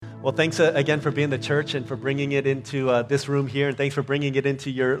Well, thanks again for being the church and for bringing it into this room here, and thanks for bringing it into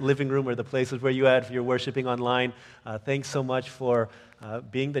your living room or the places where you at if you're worshiping online. Thanks so much for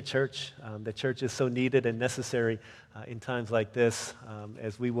being the church. The church is so needed and necessary in times like this,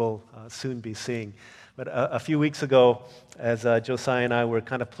 as we will soon be seeing. But a few weeks ago, as Josiah and I were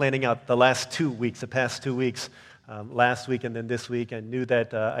kind of planning out the past 2 weeks, last week and then this week, and knew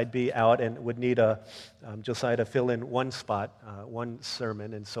that I'd be out and would need Josiah to fill in one spot, one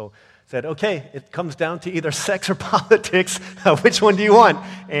sermon, and so said, okay, it comes down to either sex or politics. Which one do you want?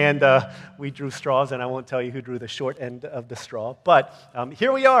 And we drew straws, and I won't tell you who drew the short end of the straw. But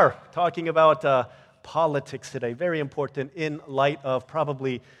here we are talking about politics today. Very important in light of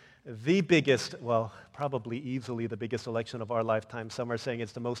probably the biggest, well, probably easily the biggest election of our lifetime. Some are saying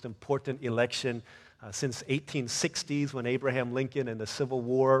it's the most important election since 1860s, when Abraham Lincoln and the Civil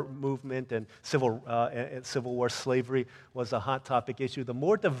War movement and Civil War slavery was a hot topic issue. The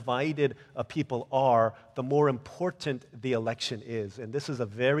more divided people are, the more important the election is. And this is a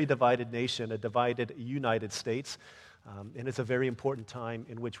very divided nation, a divided United States. And it's a very important time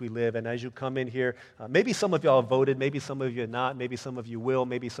in which we live. And as you come in here, maybe some of y'all have voted, maybe some of you are not, maybe some of you will,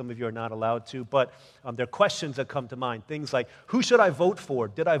 maybe some of you are not allowed to. But there are questions that come to mind. Things like, who should I vote for?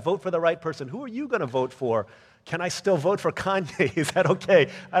 Did I vote for the right person? Who are you going to vote for? Can I still vote for Kanye? Is that okay?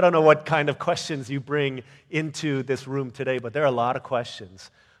 I don't know what kind of questions you bring into this room today, but there are a lot of questions.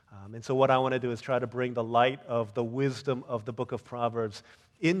 And so what I want to do is try to bring the light of the wisdom of the book of Proverbs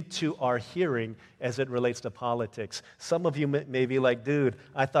into our hearing as it relates to politics. Some of you may be like, dude,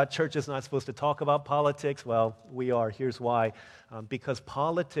 I thought church is not supposed to talk about politics. Well, we are. Here's why. Because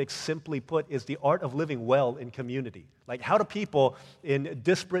politics, simply put, is the art of living well in community. Like, how do people in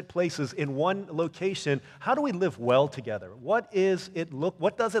disparate places in one location, how do we live well together? What does it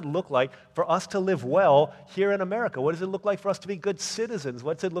look like for us to live well here in America? What does it look like for us to be good citizens?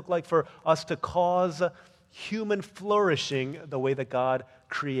 What does it look like for us to cause human flourishing the way that God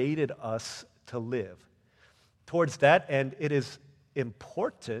created us to live? Towards that end, it is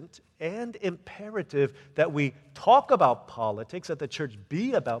important and imperative that we talk about politics, that the church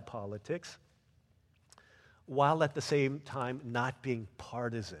be about politics, while at the same time not being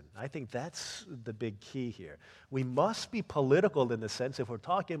partisan. I think that's the big key here. We must be political in the sense if we're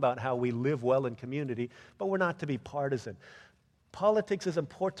talking about how we live well in community, but we're not to be partisan. Politics is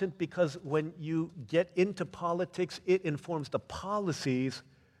important because when you get into politics, it informs the policies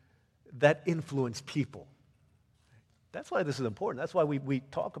that influence people. That's why this is important. That's why we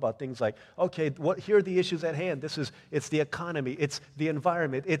talk about things like, okay, here are the issues at hand. It's the economy, it's the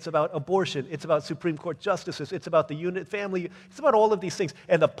environment, it's about abortion, it's about Supreme Court justices, it's about the unit family, it's about all of these things.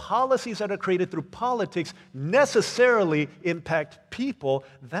 And the policies that are created through politics necessarily impact people.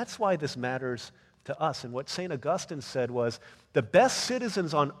 That's why this matters to us. And what St. Augustine said was, the best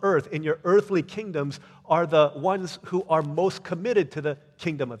citizens on earth in your earthly kingdoms are the ones who are most committed to the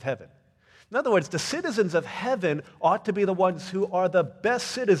kingdom of heaven. In other words, the citizens of heaven ought to be the ones who are the best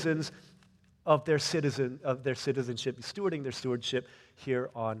citizens of their citizenship, stewarding their stewardship here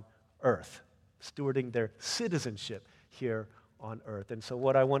on earth, stewarding their citizenship here on earth. And so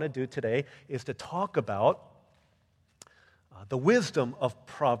what I want to do today is to talk about the wisdom of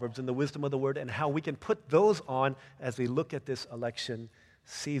Proverbs and the wisdom of the Word and how we can put those on as we look at this election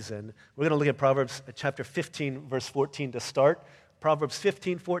season. We're going to look at Proverbs chapter 15, verse 14 to start. Proverbs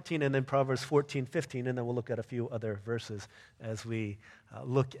 15:14, and then Proverbs 14:15, and then we'll look at a few other verses as we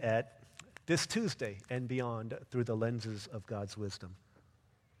look at this Tuesday and beyond through the lenses of God's wisdom.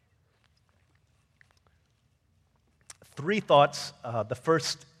 Three thoughts, the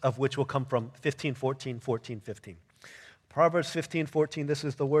first of which will come from 15:14, 14:15. Proverbs 15:14, this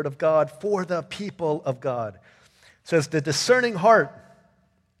is the word of God for the people of God. It says, the discerning heart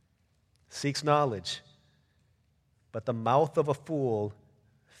seeks knowledge, but the mouth of a fool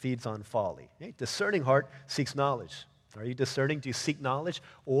feeds on folly. Okay? Discerning heart seeks knowledge. Are you discerning? Do you seek knowledge?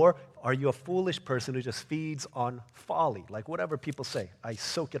 Or are you a foolish person who just feeds on folly? Like whatever people say, I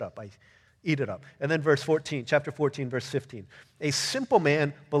soak it up, I eat it up. And then verse 14, chapter 14, verse 15. A simple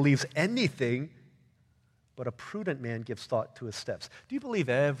man believes anything, but a prudent man gives thought to his steps. Do you believe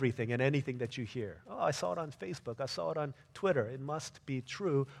everything and anything that you hear? Oh, I saw it on Facebook. I saw it on Twitter. It must be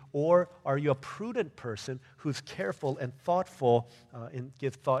true. Or are you a prudent person who's careful and thoughtful and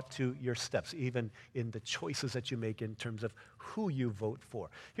give thought to your steps, even in the choices that you make in terms of who you vote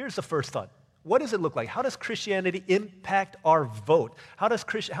for? Here's the first thought. What does it look like? How does Christianity impact our vote? How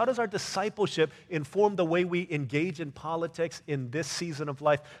does our discipleship inform the way we engage in politics in this season of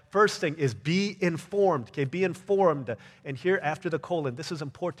life? First thing is be informed, okay? Be informed. And here after the colon, this is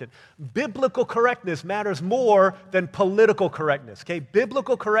important. Biblical correctness matters more than political correctness, okay?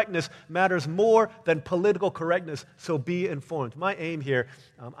 Biblical correctness matters more than political correctness, so be informed. My aim here,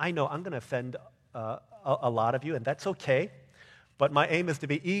 I know I'm going to offend a lot of you, and that's okay. But my aim is to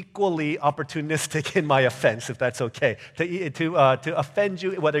be equally opportunistic in my offense, if that's okay. To offend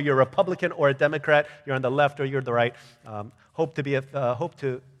you, whether you're a Republican or a Democrat, you're on the left or you're the right. I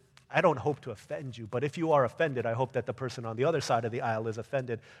don't hope to offend you, but if you are offended, I hope that the person on the other side of the aisle is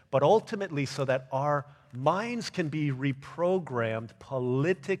offended. But ultimately, so that our minds can be reprogrammed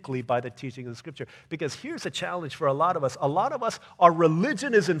politically by the teaching of the Scripture. Because here's a challenge for a lot of us. A lot of us, our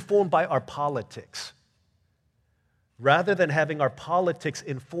religion is informed by our politics, rather than having our politics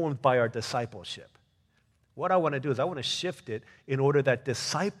informed by our discipleship. What I want to do is I want to shift it in order that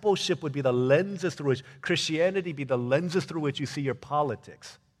discipleship would be the lenses through which, Christianity be the lenses through which you see your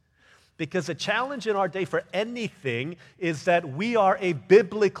politics. Because the challenge in our day for anything is that we are a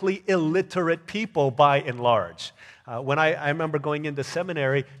biblically illiterate people by and large. When I remember going into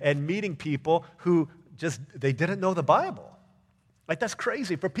seminary and meeting people who they didn't know the Bible. Like, that's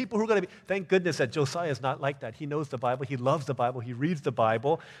crazy. For people who are going to be, thank goodness that Josiah is not like that. He knows the Bible, he loves the Bible, he reads the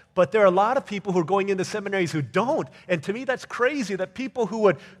Bible. But there are a lot of people who are going into seminaries who don't. And to me, that's crazy that people who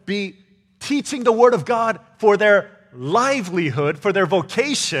would be teaching the Word of God for their livelihood, for their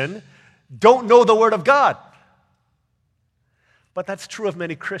vocation, don't know the Word of God. But that's true of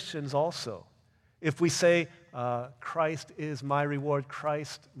many Christians also. If we say, Christ is my reward,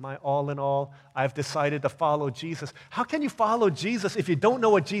 Christ my all in all, I've decided to follow Jesus. How can you follow Jesus if you don't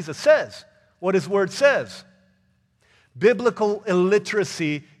know what Jesus says, what His Word says? Biblical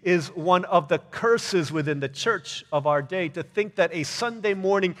illiteracy is one of the curses within the church of our day, to think that a Sunday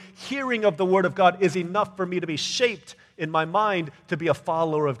morning hearing of the Word of God is enough for me to be shaped in my mind to be a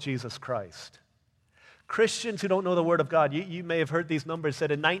follower of Jesus Christ. Christians who don't know the Word of God, you may have heard these numbers,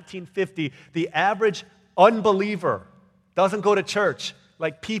 said in 1950, the average unbeliever doesn't go to church,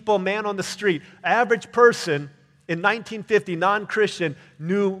 like people, man on the street, average person in 1950, non-Christian,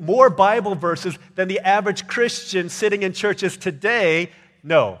 knew more Bible verses than the average Christian sitting in churches today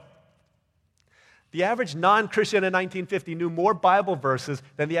know. The average non-Christian in 1950 knew more Bible verses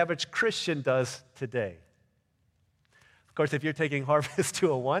than the average Christian does today. Of course, if you're taking Harvest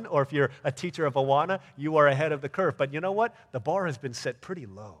 201 or if you're a teacher of Awana, you are ahead of the curve. But you know what? The bar has been set pretty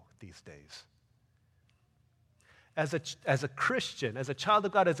low these days. As a Christian, as a child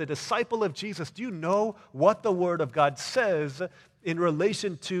of God, as a disciple of Jesus, do you know what the Word of God says in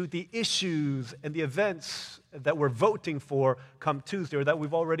relation to the issues and the events that we're voting for come Tuesday, or that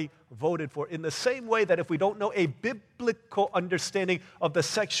we've already voted for? In the same way that if we don't know a biblical understanding of the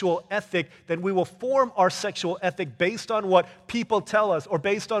sexual ethic, then we will form our sexual ethic based on what people tell us, or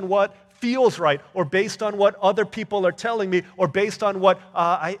based on what feels right, or based on what other people are telling me, or based on what,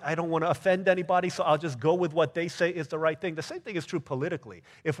 I don't want to offend anybody, so I'll just go with what they say is the right thing. The same thing is true politically.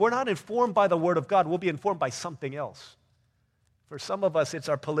 If we're not informed by the Word of God, we'll be informed by something else. For some of us, it's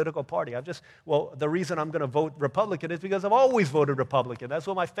our political party. The reason I'm going to vote Republican is because I've always voted Republican. That's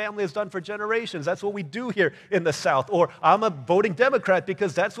what my family has done for generations. That's what we do here in the South. Or I'm a voting Democrat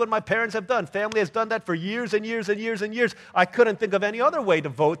because that's what my parents have done. Family has done that for years and years and years and years. I couldn't think of any other way to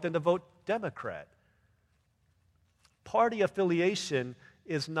vote than to vote Democrat. Party affiliation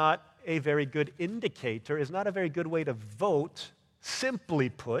is not a very good indicator, is not a very good way to vote, simply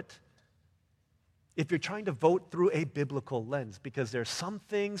put, if you're trying to vote through a biblical lens, because there's some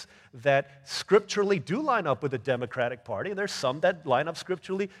things that scripturally do line up with the Democratic Party, and there's some that line up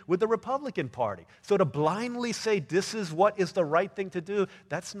scripturally with the Republican Party. So to blindly say this is what is the right thing to do,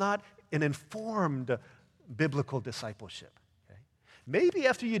 that's not an informed biblical discipleship. Maybe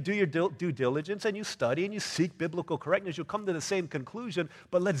after you do your due diligence and you study and you seek biblical correctness, you'll come to the same conclusion,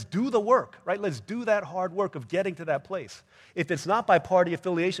 but let's do the work, right? Let's do that hard work of getting to that place. If it's not by party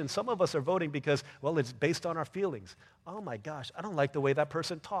affiliation, some of us are voting because, well, it's based on our feelings. Oh my gosh, I don't like the way that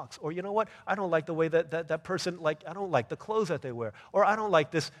person talks. Or you know what? I don't like the way that person, I don't like the clothes that they wear. Or I don't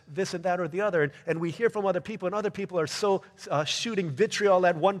like this and that or the other. And we hear from other people, and other people are so shooting vitriol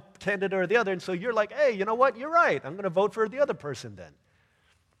at one candidate or the other. And so you're like, hey, you know what? You're right. I'm going to vote for the other person then.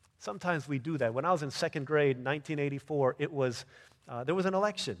 Sometimes we do that. When I was in second grade, 1984, there was an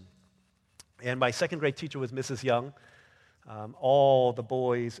election. And my second grade teacher was Mrs. Young. All the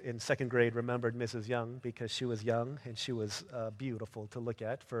boys in second grade remembered Mrs. Young because she was young and she was beautiful to look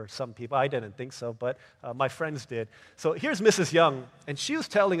at for some people. I didn't think so, but my friends did. So here's Mrs. Young, and she was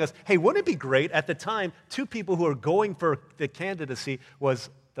telling us, hey, wouldn't it be great? At the time, two people who were going for the candidacy was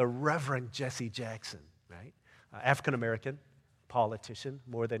the Reverend Jesse Jackson, right? African-American politician,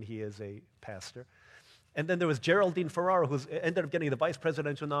 more than he is a pastor. And then there was Geraldine Ferraro, who ended up getting the vice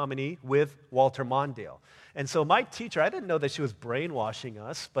presidential nominee with Walter Mondale. And so my teacher, I didn't know that she was brainwashing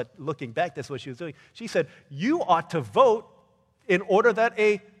us, but looking back, that's what she was doing. She said, you ought to vote in order that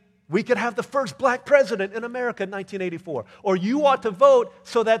we could have the first black president in America in 1984. Or you ought to vote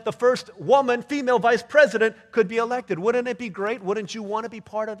so that the first woman, female vice president could be elected. Wouldn't it be great? Wouldn't you want to be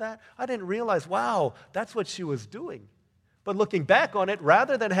part of that? I didn't realize, wow, that's what she was doing. But looking back on it,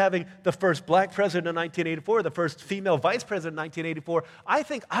 rather than having the first black president in 1984, the first female vice president in 1984, I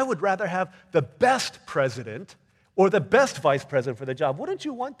think I would rather have the best president or the best vice president for the job. Wouldn't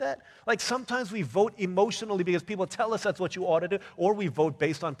you want that? Like sometimes we vote emotionally because people tell us that's what you ought to do, or we vote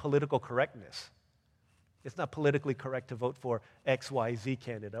based on political correctness. It's not politically correct to vote for XYZ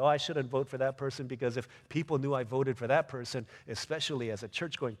candidate. Oh, I shouldn't vote for that person because if people knew I voted for that person, especially as a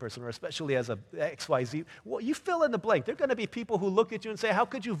church-going person or especially as a XYZ, well, you fill in the blank. There are going to be people who look at you and say, how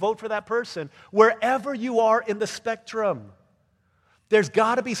could you vote for that person? Wherever you are in the spectrum, there's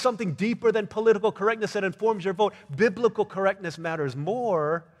got to be something deeper than political correctness that informs your vote. Biblical correctness matters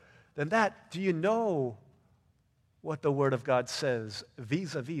more than that. Do you know what the Word of God says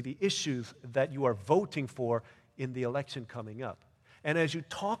vis-a-vis the issues that you are voting for in the election coming up? And as you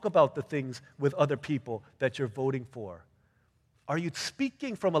talk about the things with other people that you're voting for, are you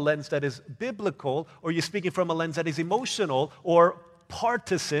speaking from a lens that is biblical, or are you speaking from a lens that is emotional or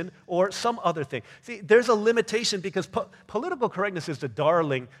partisan or some other thing? See, there's a limitation because political correctness is the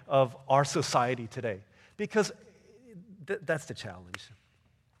darling of our society today, because that's the challenge.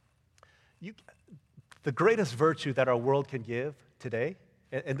 The greatest virtue that our world can give today,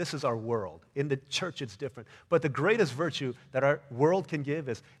 and this is our world. In the church, it's different. But the greatest virtue that our world can give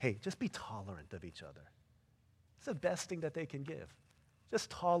is, hey, just be tolerant of each other. It's the best thing that they can give. Just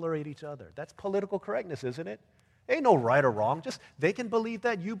tolerate each other. That's political correctness, isn't it? Ain't no right or wrong. Just they can believe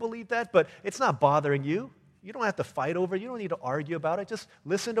that, you believe that, but it's not bothering you. You don't have to fight over it. You don't need to argue about it. Just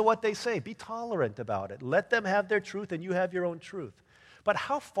listen to what they say. Be tolerant about it. Let them have their truth, and you have your own truth. But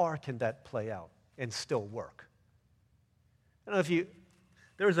how far can that play out and still work? I don't know if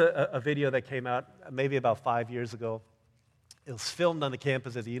there was a video that came out maybe about 5 years ago. It was filmed on the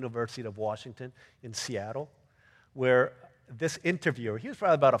campus of the University of Washington in Seattle, where this interviewer, he was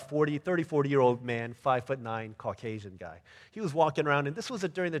probably about a 40-year-old man, 5'9", Caucasian guy. He was walking around, and this was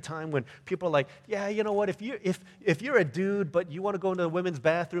during the time when people are like, yeah, you know what, if you're a dude, but you want to go into the women's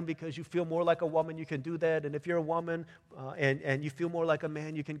bathroom because you feel more like a woman, you can do that. And if you're a woman and you feel more like a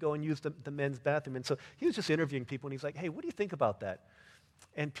man, you can go and use the men's bathroom. And so he was just interviewing people, and he's like, hey, what do you think about that?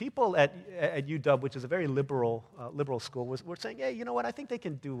 And people at UW, which is a very liberal school, were saying, hey, you know what, I think they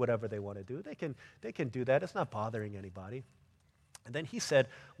can do whatever they want to do. They can do that. It's not bothering anybody. And then he said,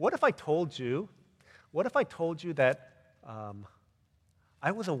 what if I told you that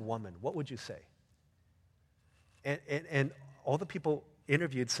I was a woman? What would you say? And all the people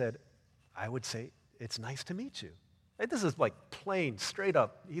interviewed said, I would say, it's nice to meet you. And this is like plain, straight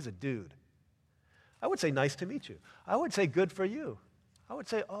up, he's a dude. I would say, nice to meet you. I would say, good for you. I would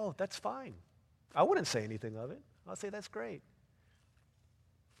say, oh, that's fine. I wouldn't say anything of it. I'll say, that's great.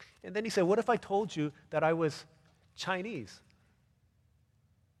 And then he said, what if I told you that I was Chinese?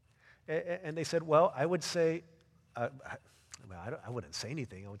 And they said, well, I would say, I wouldn't say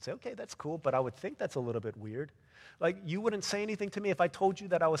anything. I would say, okay, that's cool, but I would think that's a little bit weird. Like, you wouldn't say anything to me if I told you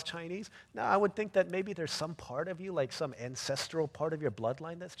that I was Chinese? No, I would think that maybe there's some part of you, like some ancestral part of your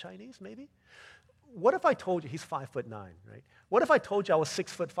bloodline that's Chinese, maybe? What if I told you, he's 5'9", right? What if I told you I was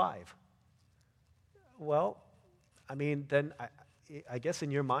 6'5"? Well, I mean, then I guess in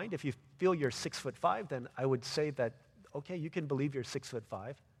your mind, if you feel you're 6'5", then I would say that, okay, you can believe you're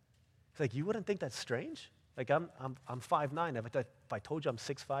 6'5". It's like, you wouldn't think that's strange? Like, I'm 5'9". If I told you I'm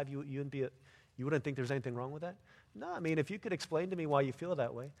 6'5", you wouldn't think there's anything wrong with that? No, I mean, if you could explain to me why you feel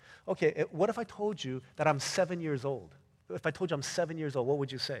that way. Okay, what if I told you that I'm 7 years old? If I told you I'm 7 years old, what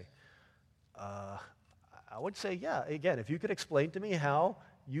would you say? I would say, yeah, again, if you could explain to me how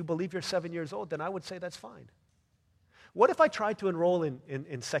you believe you're 7 years old, then I would say that's fine. What if I tried to enroll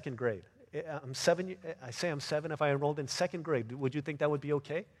in second grade? I'm 7, I say I'm 7, if I enrolled in second grade, would you think that would be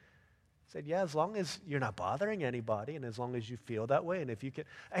okay? I said, yeah, as long as you're not bothering anybody and as long as you feel that way, and if you can,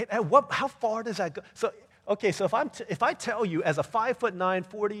 how far does that go? So, okay, so if I tell you as a 5'9",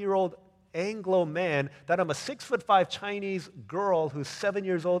 40-year-old Anglo man, that I'm a 6'5" Chinese girl who's 7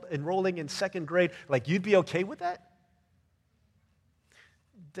 years old enrolling in second grade, like you'd be okay with that?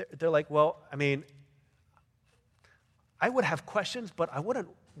 They're like, well, I mean, I would have questions, but I wouldn't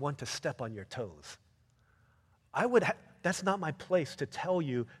want to step on your toes. That's not my place to tell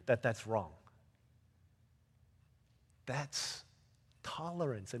you that that's wrong. That's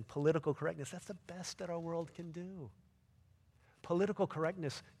tolerance and political correctness. That's the best that our world can do. Political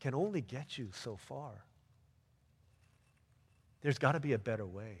correctness can only get you so far. There's got to be a better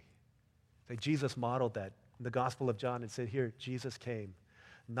way. Like Jesus modeled that in the Gospel of John and said, here, Jesus came,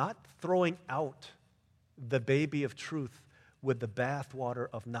 not throwing out the baby of truth with the bathwater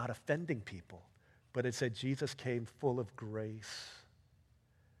of not offending people, but it said Jesus came full of grace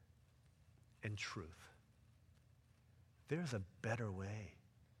and truth. There's a better way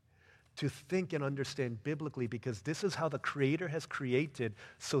to think and understand biblically, because this is how the Creator has created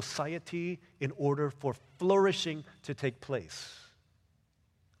society in order for flourishing to take place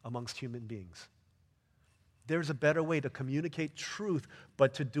amongst human beings. There's a better way to communicate truth,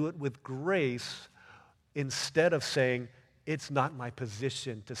 but to do it with grace instead of saying, it's not my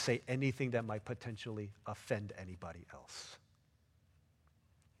position to say anything that might potentially offend anybody else.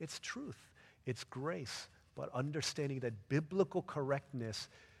 It's truth. It's grace. But understanding that biblical correctness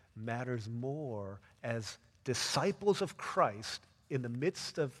matters more as disciples of Christ in the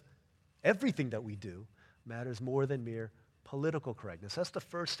midst of everything that we do matters more than mere political correctness. That's the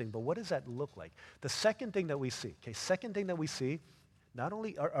first thing. But what does that look like? The second thing that we see, not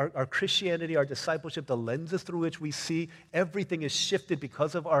only our Christianity, our discipleship, the lenses through which we see, everything is shifted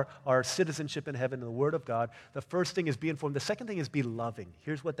because of our citizenship in heaven and the Word of God. The first thing is be informed. The second thing is be loving.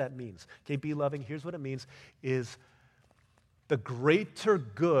 Here's what that means. Okay, be loving. Here's what it means is the greater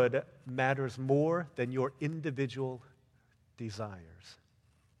good matters more than your individual desires.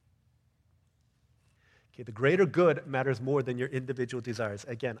 Okay, the greater good matters more than your individual desires.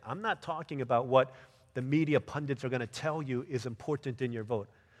 Again, I'm not talking about what the media pundits are going to tell you is important in your vote.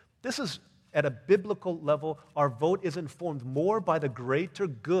 This is, at a biblical level, our vote is informed more by the greater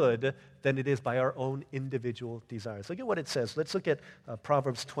good than it is by our own individual desires. Look at what it says. Let's look at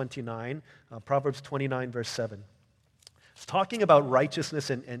Proverbs 29, Proverbs 29, verse 7. It's talking about righteousness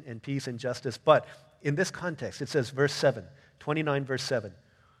and peace and justice, but in this context, it says, verse 7, 29, verse 7.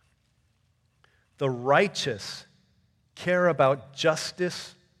 The righteous care about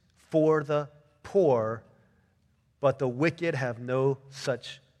justice for the poor, but the wicked have no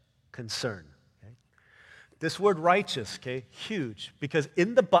such concern. Okay? This word righteous, okay, huge, because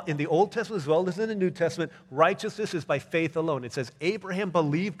in the Old Testament as well as in the New Testament, righteousness is by faith alone. It says Abraham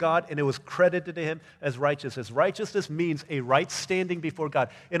believed God and it was credited to him as righteousness. Righteousness means a right standing before God.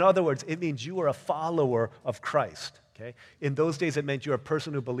 In other words, it means you are a follower of Christ. Okay? In those days, it meant you're a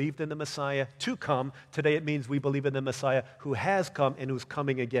person who believed in the Messiah to come. Today, it means we believe in the Messiah who has come and who's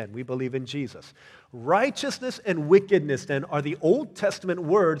coming again. We believe in Jesus. Righteousness and wickedness, then, are the Old Testament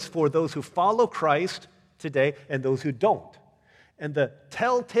words for those who follow Christ today and those who don't. And the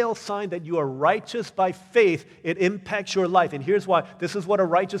telltale sign that you are righteous by faith, it impacts your life. And here's why. This is what a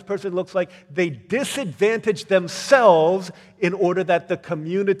righteous person looks like. They disadvantage themselves in order that the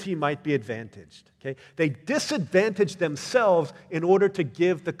community might be advantaged. Okay? They disadvantage themselves in order to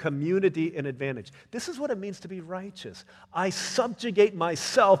give the community an advantage. This is what it means to be righteous. I subjugate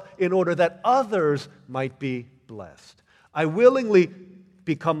myself in order that others might be blessed. I willingly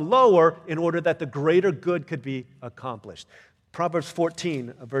become lower in order that the greater good could be accomplished. Proverbs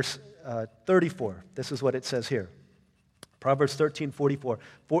 14, verse 34. This is what it says here. Proverbs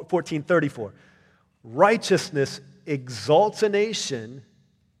 14:34. Righteousness exalts a nation,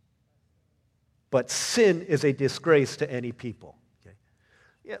 but sin is a disgrace to any people. Okay?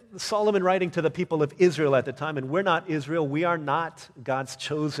 Yeah, Solomon writing to the people of Israel at the time, and we're not Israel, we are not God's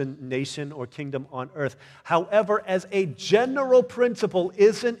chosen nation or kingdom on earth. However, as a general principle,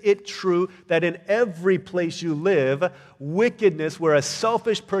 isn't it true that in every place you live, wickedness, where a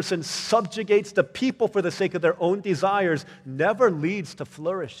selfish person subjugates the people for the sake of their own desires, never leads to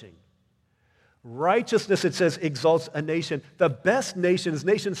flourishing? Righteousness, it says, exalts a nation. The best nations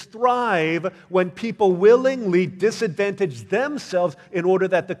thrive when people willingly disadvantage themselves in order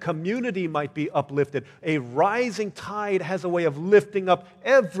that the community might be uplifted. A rising tide has a way of lifting up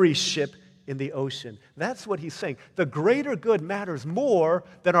every ship in the ocean. That's what he's saying. The greater good matters more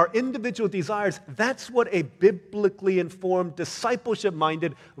than our individual desires. That's what a biblically informed,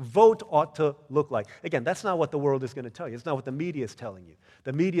 discipleship-minded vote ought to look like. Again, that's not what the world is going to tell you. It's not what the media is telling you.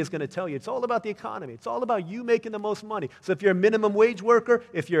 The media is going to tell you it's all about the economy. It's all about you making the most money. So if you're a minimum wage worker,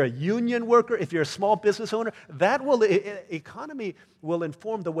 if you're a union worker, if you're a small business owner, economy will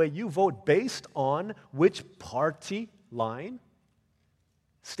inform the way you vote based on which party line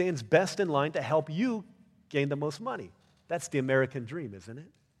stands best in line to help you gain the most money. That's the American dream, isn't it?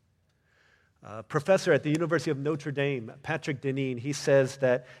 Professor at the University of Notre Dame, Patrick Deneen, he says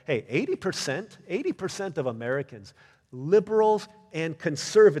that, hey, 80% of Americans, liberals and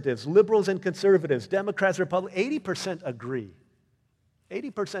conservatives, Democrats, Republicans, 80% agree.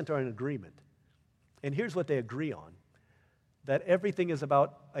 80% are in agreement. And here's what they agree on, that everything is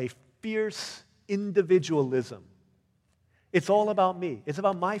about a fierce individualism. It's all about me. It's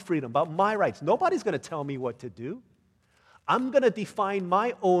about my freedom, about my rights. Nobody's going to tell me what to do. I'm going to define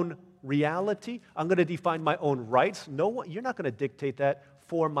my own reality. I'm going to define my own rights. You're not going to dictate that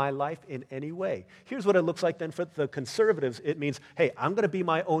for my life in any way. Here's what it looks like then for the conservatives. It means, hey, I'm going to be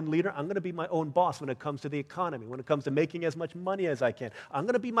my own leader. I'm going to be my own boss when it comes to the economy, when it comes to making as much money as I can. I'm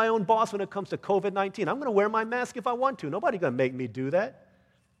going to be my own boss when it comes to COVID-19. I'm going to wear my mask if I want to. Nobody's going to make me do that.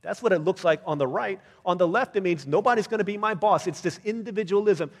 That's what it looks like on the right. On the left, it means nobody's going to be my boss. It's this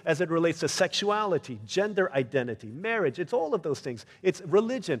individualism as it relates to sexuality, gender identity, marriage. It's all of those things. It's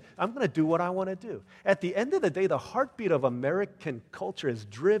religion. I'm going to do what I want to do. At the end of the day, the heartbeat of American culture is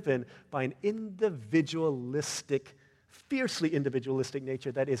driven by an individualistic, fiercely individualistic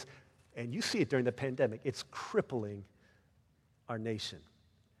nature that is, and you see it during the pandemic, it's crippling our nation.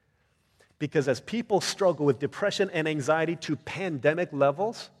 Because as people struggle with depression and anxiety to pandemic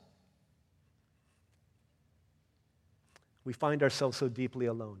levels, we find ourselves so deeply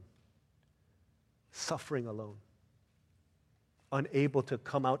alone, suffering alone, unable to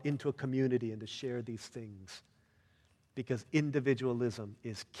come out into a community and to share these things, because individualism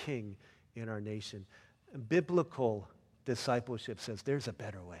is king in our nation. And biblical discipleship says there's a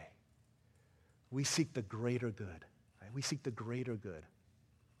better way. We seek the greater good. Right? We seek the greater good.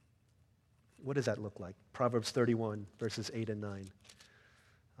 What does that look like? Proverbs 31, verses 8 and 9.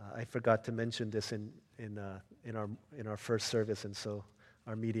 I forgot to mention this in our first service, and so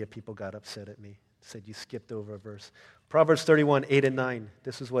our media people got upset at me. Said you skipped over a verse. Proverbs 31, 8 and 9.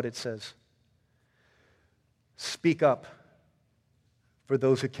 This is what it says. Speak up for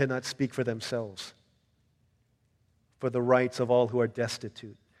those who cannot speak for themselves, for the rights of all who are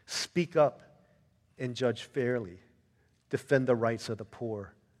destitute. Speak up and judge fairly. Defend the rights of the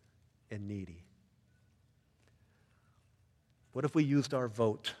poor and needy. What if we used our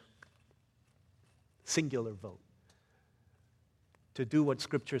vote, singular vote, to do what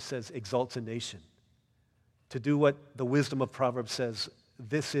Scripture says exalts a nation, to do what the wisdom of Proverbs says,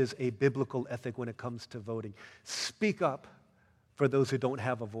 this is a biblical ethic when it comes to voting. Speak up for those who don't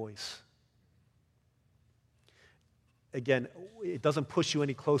have a voice. Again, it doesn't push you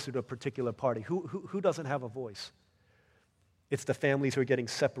any closer to a particular party. Who doesn't have a voice? It's the families who are getting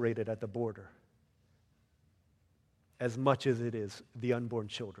separated at the border, as much as it is the unborn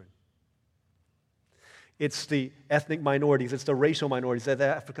children. It's the ethnic minorities, it's the racial minorities, the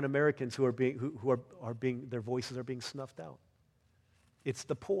African Americans who are being their voices are being snuffed out. It's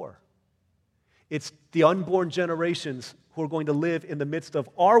the poor. It's the unborn generations who are going to live in the midst of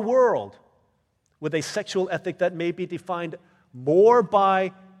our world with a sexual ethic that may be defined more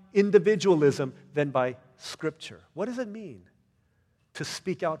by individualism than by Scripture. What does it mean to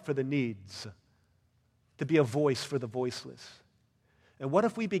speak out for the needs, to be a voice for the voiceless? And what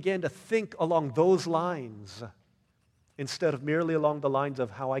if we began to think along those lines instead of merely along the lines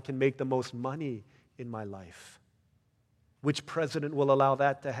of how I can make the most money in my life? Which president will allow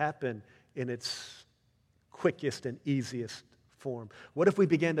that to happen in its quickest and easiest form? What if we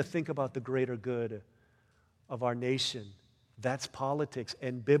began to think about the greater good of our nation? That's politics,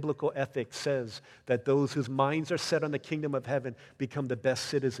 and biblical ethics says that those whose minds are set on the kingdom of heaven become the best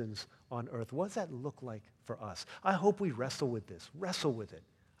citizens on earth. What does that look like for us? I hope we wrestle with this. Wrestle with it.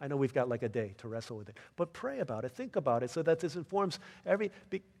 I know we've got like a day to wrestle with it, but pray about it, think about it, so that this informs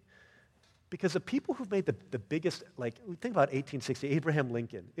because the people who've made the biggest, like, think about 1860, Abraham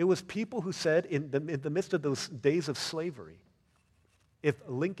Lincoln. It was people who said in the midst of those days of slavery, if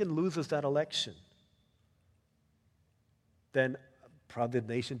Lincoln loses that election, then probably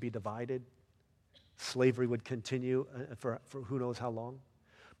the nation be divided. Slavery would continue for who knows how long.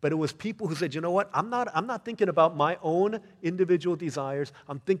 But it was people who said, you know what, I'm not thinking about my own individual desires.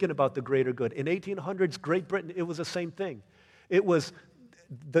 I'm thinking about the greater good. In 1800s, Great Britain, it was the same thing. It was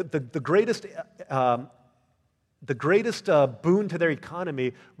the greatest boon to their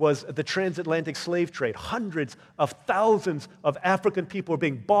economy was the transatlantic slave trade. Hundreds of thousands of African people were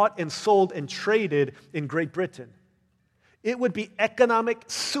being bought and sold and traded in Great Britain. It would be economic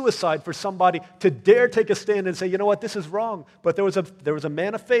suicide for somebody to dare take a stand and say, you know what, this is wrong. But there was a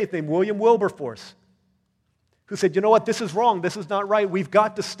man of faith named William Wilberforce who said, you know what, this is wrong, this is not right, we've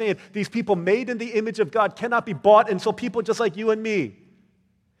got to stand. These people made in the image of God cannot be bought and sold. People just like you and me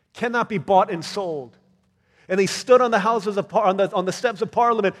cannot be bought and sold. And he stood on the steps of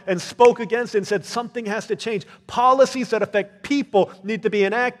Parliament and spoke against it and said something has to change. Policies that affect people need to be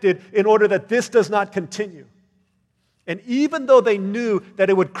enacted in order that this does not continue. And even though they knew that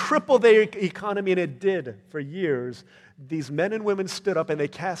it would cripple their economy, and it did for years, these men and women stood up and they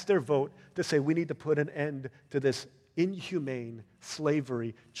cast their vote to say we need to put an end to this inhumane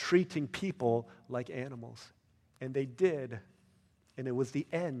slavery, treating people like animals. And they did. And it was the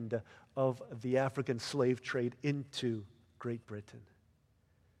end of the African slave trade into Great Britain.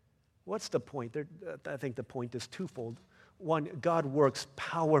 What's the point? I think the point is twofold. One, God works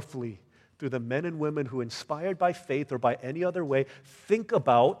powerfully through the men and women who, inspired by faith or by any other way, think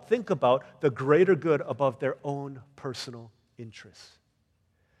about the greater good above their own personal interests.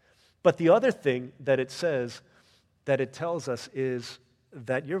 But the other thing that it says, that it tells us, is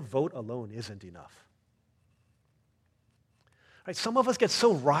that your vote alone isn't enough. Right, some of us get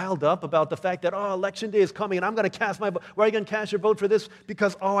so riled up about the fact that, election day is coming and I'm going to cast my vote. Where are you going to cast your vote for this?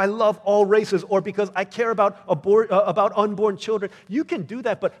 Because, I love all races, or because I care about unborn children. You can do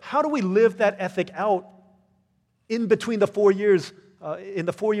that, but how do we live that ethic out in between the 4 years, in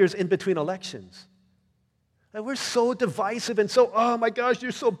the 4 years in between elections? And we're so divisive and so, oh my gosh,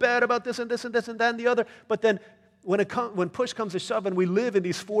 you're so bad about this and this and this and that and the other. But then when push comes to shove and we live in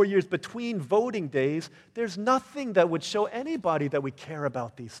these 4 years between voting days, there's nothing that would show anybody that we care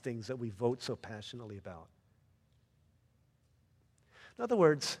about these things that we vote so passionately about. In other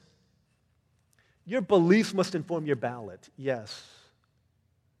words, your beliefs must inform your ballot, yes.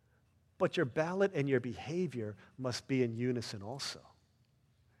 But your ballot and your behavior must be in unison also.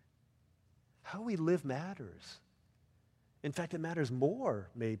 How we live matters. In fact, it matters more,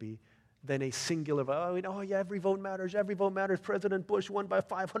 maybe, than a singular vote. Every vote matters, President Bush won by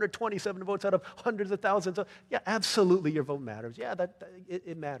 527 votes out of hundreds of thousands. Yeah, absolutely your vote matters. Yeah,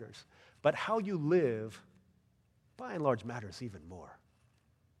 it matters. But how you live, by and large, matters even more.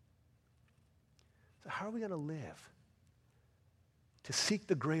 So how are we going to live to seek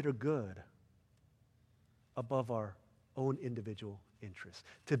the greater good above our own individual interests?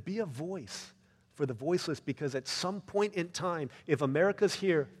 To be a voice for the voiceless, because at some point in time, if America's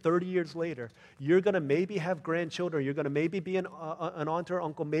here 30 years later, you're going to maybe have grandchildren, you're going to maybe be an aunt or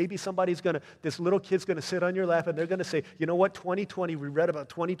uncle, maybe this little kid's going to sit on your lap and they're going to say, you know what, 2020, we read about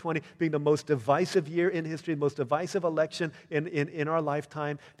 2020 being the most divisive year in history, the most divisive election in our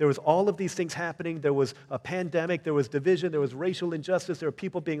lifetime. There was all of these things happening. There was a pandemic, there was division, there was racial injustice, there were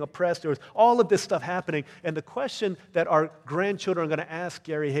people being oppressed, there was all of this stuff happening. And the question that our grandchildren are going to ask,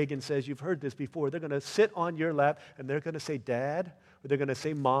 Gary Hagen says, you've heard this before, they're going to sit on your lap and they're going to say dad, or they're going to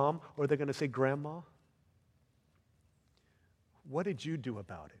say mom, or they're going to say grandma. What did you do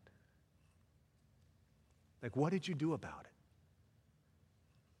about it? Like, what did you do about it?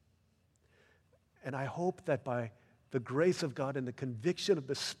 And I hope that by the grace of God and the conviction of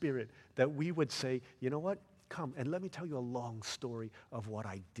the Spirit, that we would say, you know what? Come and let me tell you a long story of what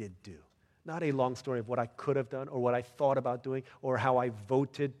I did do. Not a long story of what I could have done or what I thought about doing or how I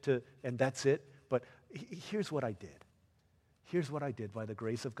voted to, and that's it. But here's what I did. Here's what I did by the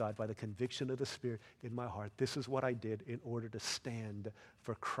grace of God, by the conviction of the Spirit in my heart. This is what I did in order to stand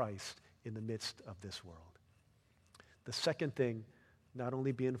for Christ in the midst of this world. The second thing, not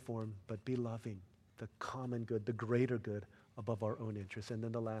only be informed, but be loving, the common good, the greater good above our own interests. And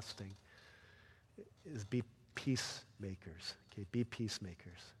then the last thing is be peacemakers. Okay, be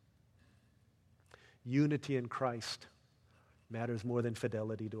peacemakers. Unity in Christ matters more than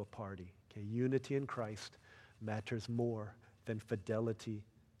fidelity to a party. Okay, unity in Christ matters more than fidelity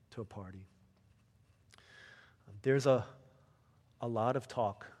to a party. There's a lot of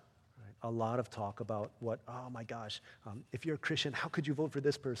talk, right? A lot of talk about what, oh my gosh, if you're a Christian, how could you vote for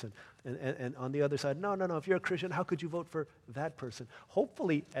this person? And on the other side, no, if you're a Christian, how could you vote for that person?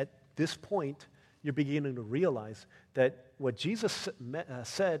 Hopefully at this point, you're beginning to realize that what Jesus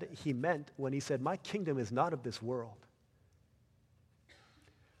said he meant when he said, my kingdom is not of this world.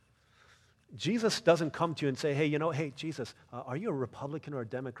 Jesus doesn't come to you and say, hey, Jesus, are you a Republican or a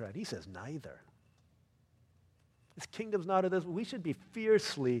Democrat? He says, neither. His kingdom's not of this. We should be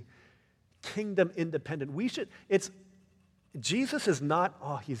fiercely kingdom independent. Jesus is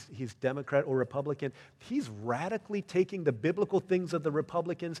not, he's Democrat or Republican. He's radically taking the biblical things of the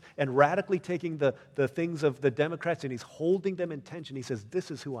Republicans and radically taking the things of the Democrats, and he's holding them in tension. He says,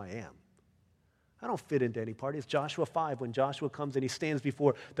 this is who I am. I don't fit into any party. It's Joshua 5 when Joshua comes and he stands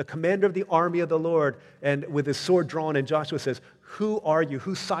before the commander of the army of the Lord and with his sword drawn, and Joshua says, who are you?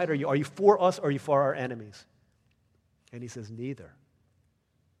 Whose side are you? Are you for us or are you for our enemies? And he says, neither.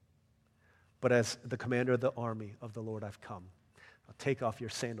 But as the commander of the army of the Lord, I've come. I'll take off your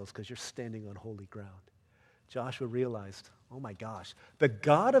sandals because you're standing on holy ground. Joshua realized, oh my gosh, the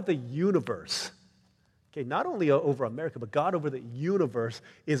God of the universe, okay, not only over America, but God over the universe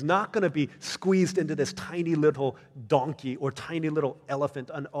is not going to be squeezed into this tiny little donkey or tiny little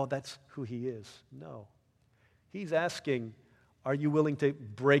elephant. And, that's who he is. No. He's asking, are you willing to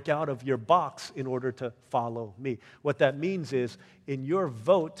break out of your box in order to follow me? What that means is, in your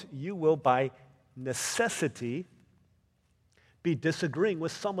vote, you will, by necessity, be disagreeing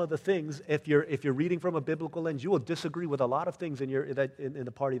with some of the things. If you're reading from a biblical lens, you will disagree with a lot of things in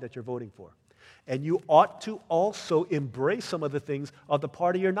the party that you're voting for. And you ought to also embrace some of the things of the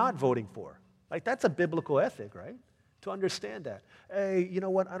party you're not voting for. Like, that's a biblical ethic, right? To understand that. Hey, you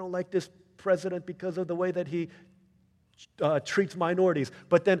know what? I don't like this president because of the way that he treats minorities.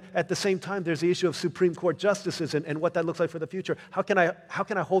 But then at the same time, there's the issue of Supreme Court justices and what that looks like for the future. How can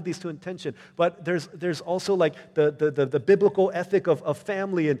I hold these two in tension? But there's also like the biblical ethic of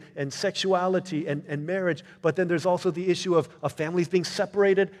family and sexuality and marriage. But then there's also the issue of families being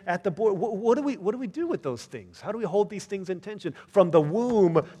separated at the border. What do we do with those things? How do we hold these things in tension? From the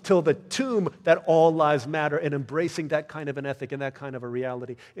womb till the tomb, that all lives matter, and embracing that kind of an ethic and that kind of a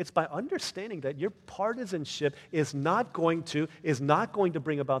reality. It's by understanding that your partisanship is not going to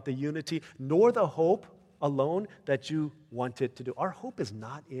bring about the unity nor the hope alone that you want it to do. Our hope is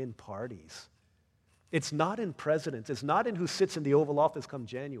not in parties. It's not in presidents. It's not in who sits in the Oval Office come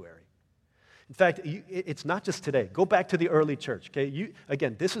January. In fact, it's not just today. Go back to the early church. Okay,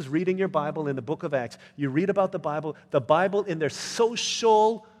 again, this is reading your Bible in the book of Acts. You read about the Bible in their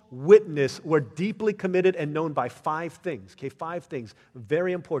social witness were deeply committed and known by 5 things. Okay, 5 things,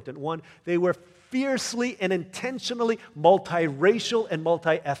 very important. 1, they were fiercely and intentionally multiracial and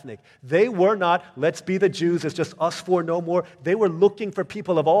multi-ethnic. They were not, let's be the Jews, it's just us 4 no more. They were looking for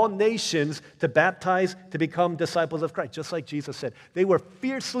people of all nations to baptize, to become disciples of Christ, just like Jesus said. They were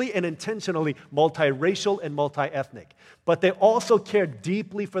fiercely and intentionally multiracial and multi-ethnic. But they also cared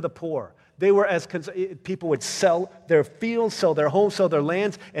deeply for the poor. They were people would sell their fields, sell their homes, sell their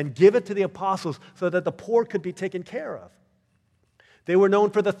lands, and give it to the apostles so that the poor could be taken care of. They were known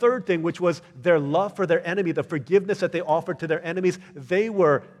for the 3rd thing, which was their love for their enemy, the forgiveness that they offered to their enemies. They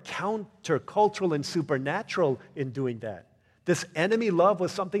were countercultural and supernatural in doing that. This enemy love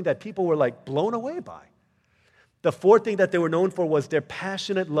was something that people were like blown away by. The 4th thing that they were known for was their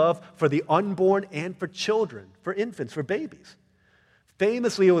passionate love for the unborn and for children, for infants, for babies.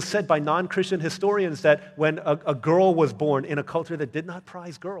 Famously, it was said by non-Christian historians that when a girl was born in a culture that did not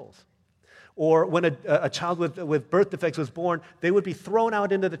prize girls, or when a child with birth defects was born, they would be thrown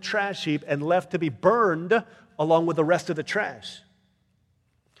out into the trash heap and left to be burned along with the rest of the trash.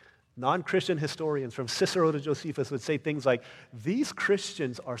 Non-Christian historians, from Cicero to Josephus, would say things like, these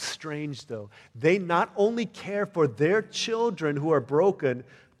Christians are strange, though. They not only care for their children who are broken,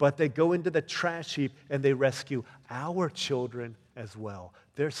 but they go into the trash heap and they rescue our children as well.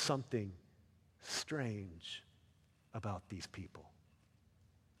 There's something strange about these people.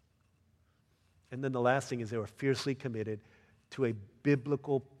 And then the last thing is they were fiercely committed to a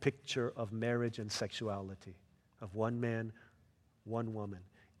biblical picture of marriage and sexuality, of one man, one woman.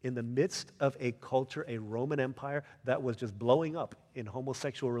 In the midst of a culture, a Roman Empire that was just blowing up in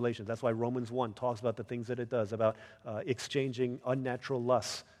homosexual relations. That's why Romans 1 talks about the things that it does, about exchanging unnatural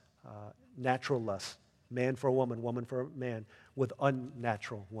lusts, natural lusts, man for a woman, woman for a man, with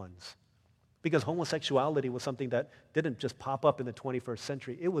unnatural ones. Because homosexuality was something that didn't just pop up in the 21st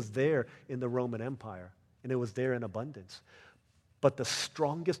century. It was there in the Roman Empire, and it was there in abundance. But the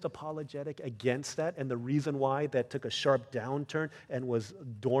strongest apologetic against that, and the reason why that took a sharp downturn and was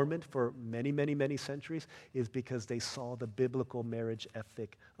dormant for many, many, many centuries, is because they saw the biblical marriage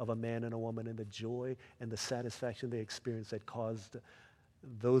ethic of a man and a woman and the joy and the satisfaction they experienced that caused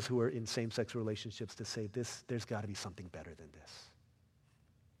those who were in same-sex relationships to say, there's got to be something better than this.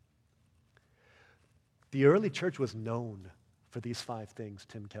 The early church was known for these 5 things,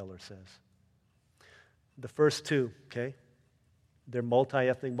 Tim Keller says. The first 2, okay? They're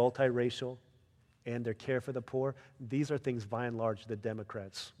multi-ethnic, multiracial, and their care for the poor. These are things, by and large, the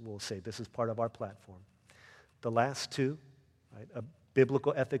Democrats will say. This is part of our platform. The last 2, right, a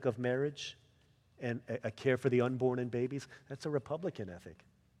biblical ethic of marriage and a care for the unborn and babies, that's a Republican ethic.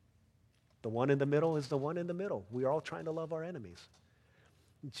 The one in the middle is the one in the middle. We are all trying to love our enemies.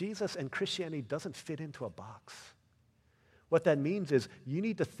 Jesus and Christianity doesn't fit into a box. What that means is you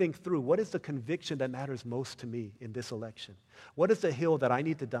need to think through, what is the conviction that matters most to me in this election? What is the hill that I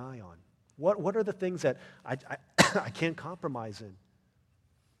need to die on? What are the things that I can't compromise in?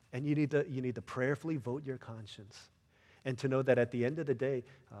 And you need to prayerfully vote your conscience. And to know that at the end of the day,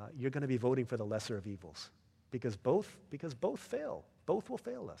 you're going to be voting for the lesser of evils. Because both fail. Both will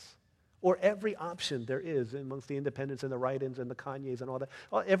fail us. Or every option there is amongst the independents and the write-ins and the Kanyes and all that.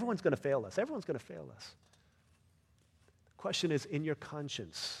 Well, everyone's going to fail us. Everyone's going to fail us. The question is, in your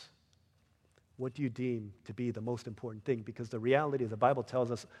conscience, what do you deem to be the most important thing? Because the reality, the Bible tells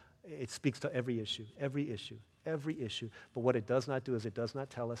us, it speaks to every issue. But what it does not do is it does not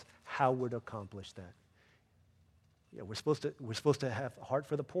tell us how we're to accomplish that. Yeah, we're supposed to have a heart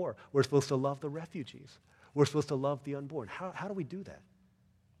for the poor. We're supposed to love the refugees. We're supposed to love the unborn. How do we do that?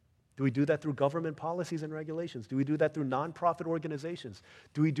 Do we do that through government policies and regulations? Do we do that through nonprofit organizations?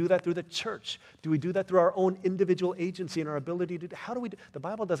 Do we do that through the church? Do we do that through our own individual agency and our ability to do? How do we do? The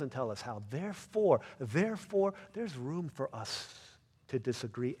Bible doesn't tell us how. Therefore, there's room for us to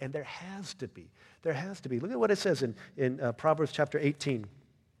disagree, and there has to be. There has to be. Look at what it says in Proverbs chapter 18,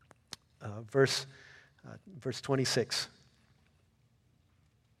 verse 26.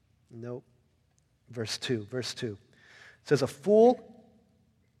 No, verse 2. It says, a fool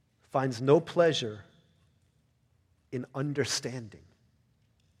finds no pleasure in understanding,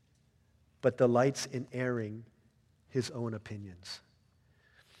 but delights in airing his own opinions.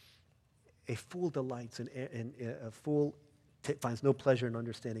 A fool delights finds no pleasure in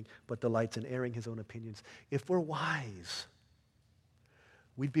understanding, but delights in airing his own opinions. If we're wise,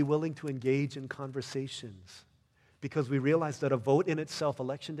 we'd be willing to engage in conversations because we realize that a vote in itself,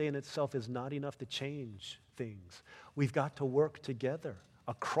 election day in itself, is not enough to change things. We've got to work together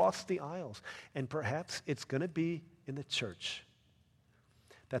across the aisles. And perhaps it's going to be in the church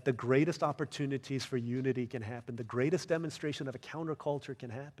that the greatest opportunities for unity can happen, the greatest demonstration of a counterculture can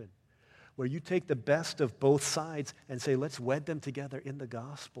happen, where you take the best of both sides and say, let's wed them together in the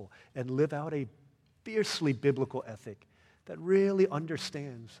gospel and live out a fiercely biblical ethic that really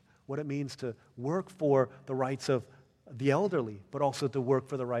understands what it means to work for the rights of the elderly, but also to work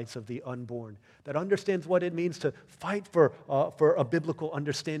for the rights of the unborn, that understands what it means to fight for a biblical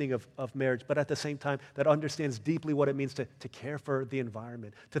understanding of marriage, but at the same time that understands deeply what it means to care for the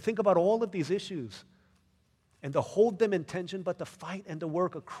environment, to think about all of these issues and to hold them in tension, but to fight and to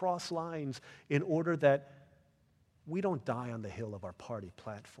work across lines in order that we don't die on the hill of our party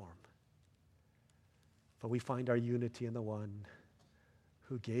platform, but we find our unity in the one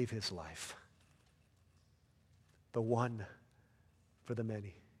who gave his life, the one for the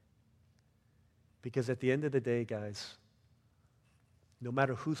many. Because at the end of the day, guys, no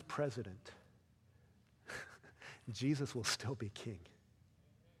matter who's president, Jesus will still be king.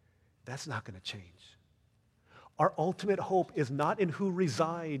 That's not going to change. Our ultimate hope is not in who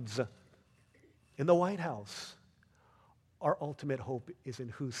resides in the White House. Our ultimate hope is in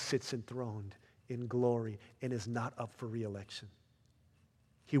who sits enthroned in glory and is not up for re-election.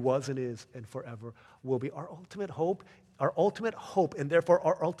 He was and is and forever will be. Our ultimate hope, and therefore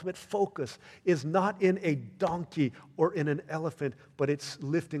our ultimate focus is not in a donkey or in an elephant, but it's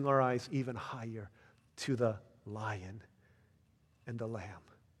lifting our eyes even higher to the lion and the lamb.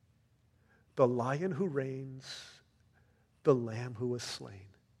 The lion who reigns, the lamb who was slain,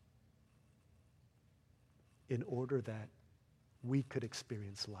 in order that we could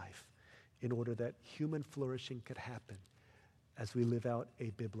experience life, in order that human flourishing could happen as we live out a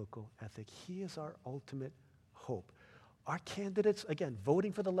biblical ethic. He is our ultimate hope. Our candidates, again,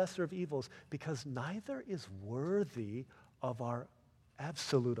 voting for the lesser of evils because neither is worthy of our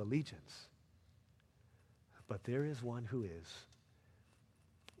absolute allegiance. But there is one who is.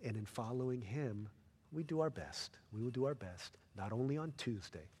 And in following him, we do our best. We will do our best, not only on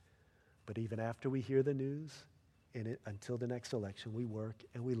Tuesday, but even after we hear the news and until the next election, we work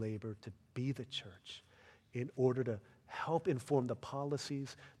and we labor to be the church in order to help inform the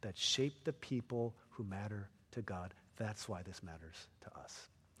policies that shape the people who matter to God. That's why this matters to us.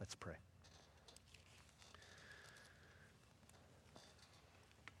 Let's pray.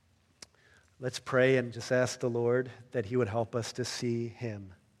 Let's pray and just ask the Lord that he would help us to see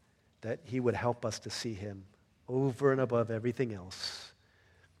him, that he would help us to see him over and above everything else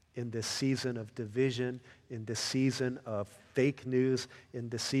in this season of division, in this season of fake news, in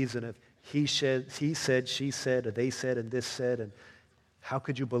this season of he said, she said, or they said, and this said, and how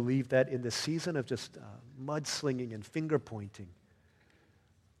could you believe that in the season of just mudslinging and finger pointing?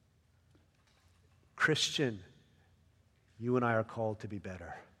 Christian, you and I are called to be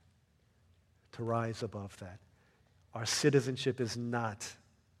better, to rise above that. Our citizenship is not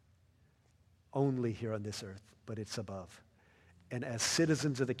only here on this earth, but it's above. And as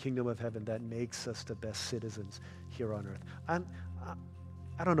citizens of the kingdom of heaven, that makes us the best citizens here on earth.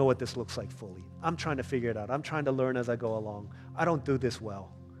 I don't know what this looks like fully. I'm trying to figure it out. I'm trying to learn as I go along. I don't do this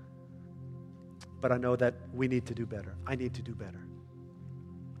well. But I know that we need to do better. I need to do better.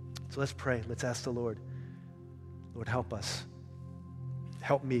 So let's pray. Let's ask the Lord, Lord, help us.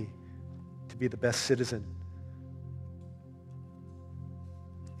 Help me to be the best citizen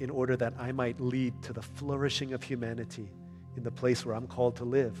in order that I might lead to the flourishing of humanity in the place where I'm called to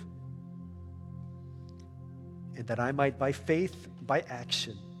live. And that I might, by faith, by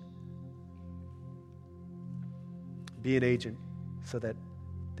action, be an agent so that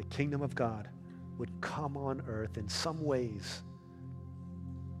the kingdom of God would come on earth in some ways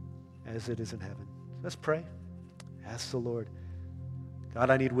as it is in heaven. Let's pray. Ask the Lord,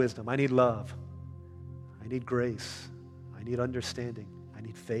 God, I need wisdom. I need love. I need grace. I need understanding. I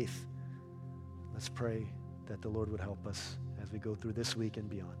need faith. Let's pray that the Lord would help us as we go through this week and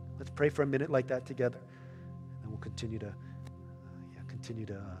beyond. Let's pray for a minute like that together, and we'll continue to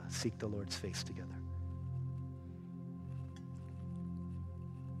seek the Lord's face together.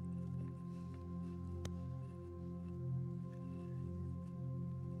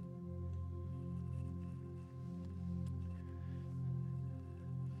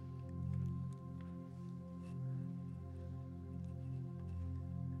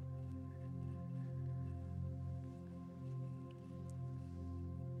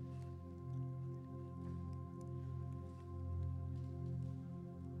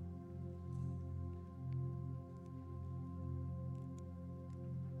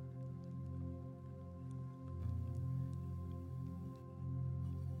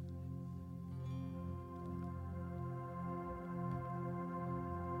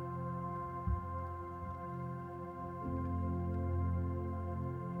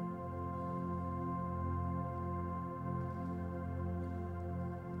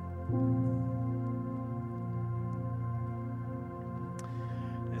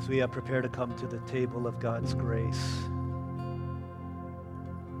 As we prepare to come to the table of God's grace,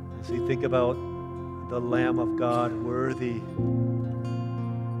 as we think about the Lamb of God worthy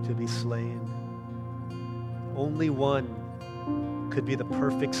to be slain, only one could be the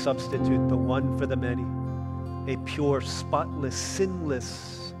perfect substitute, the one for the many, a pure, spotless,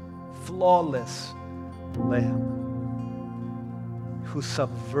 sinless, flawless Lamb who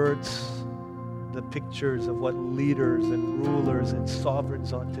subverts the pictures of what leaders and rulers and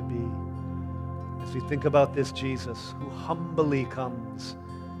sovereigns ought to be. As we think about this Jesus who humbly comes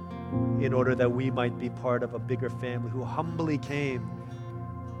in order that we might be part of a bigger family, who humbly came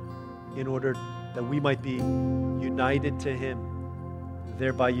in order that we might be united to him,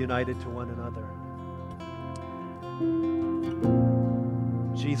 thereby united to one another.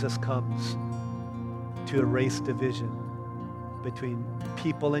 Jesus comes to erase division between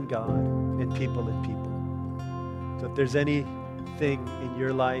people and God and people and people. So if there's anything in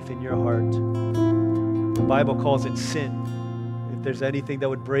your life, in your heart, the Bible calls it sin. If there's anything that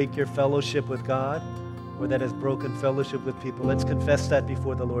would break your fellowship with God or that has broken fellowship with people, let's confess that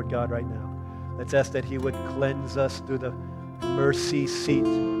before the Lord God right now. Let's ask that he would cleanse us through the mercy seat,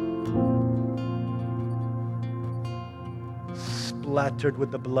 splattered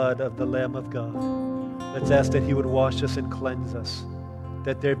with the blood of the Lamb of God. Let's ask that he would wash us and cleanse us,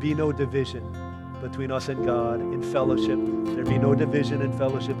 that there be no division between us and God in fellowship. There be no division in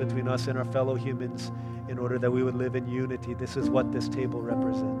fellowship between us and our fellow humans in order that we would live in unity. This is what this table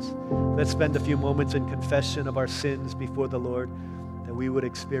represents. Let's spend a few moments in confession of our sins before the Lord, that we would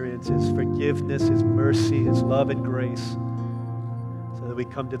experience his forgiveness, his mercy, his love and grace, so that we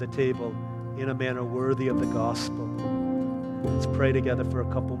come to the table in a manner worthy of the gospel. Let's pray together for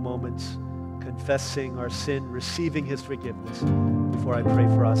a couple moments, confessing our sin, receiving his forgiveness, before I pray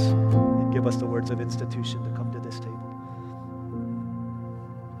for us and give us the words of institution to come to this table.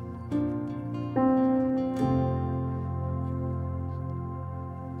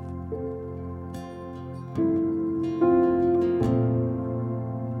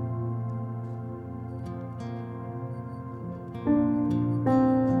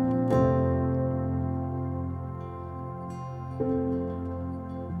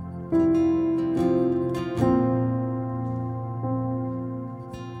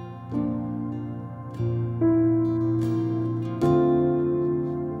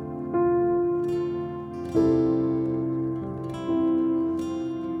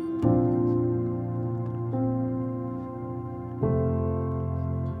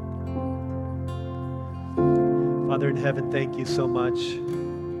 heaven, thank you so much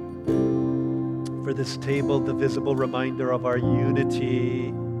for this table, the visible reminder of our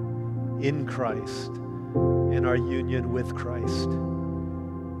unity in Christ and our union with Christ.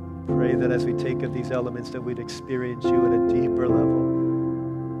 Pray that as we take of these elements that we'd experience you at a deeper level.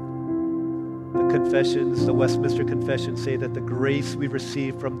 The confessions, the Westminster Confession say that the grace we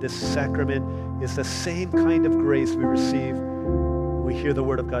receive from this sacrament is the same kind of grace we receive when we hear the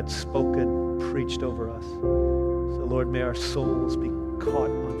word of God spoken, preached over us. So Lord, may our souls be caught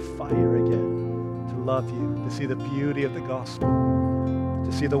on fire again to love you, to see the beauty of the gospel,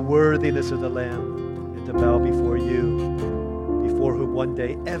 to see the worthiness of the Lamb, and to bow before you, before whom one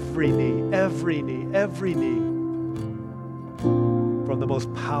day every knee, from the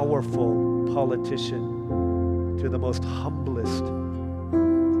most powerful politician to the most humblest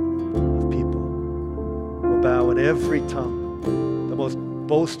of people, will bow, and every tongue, the most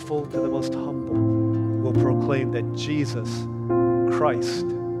boastful to the most humble, will proclaim that Jesus Christ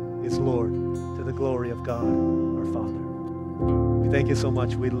is Lord, to the glory of God, our Father. We thank you so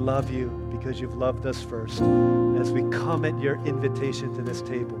much. We love you because you've loved us first. As we come at your invitation to this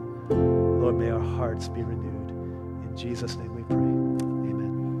table, Lord, may our hearts be renewed. In Jesus' name we pray.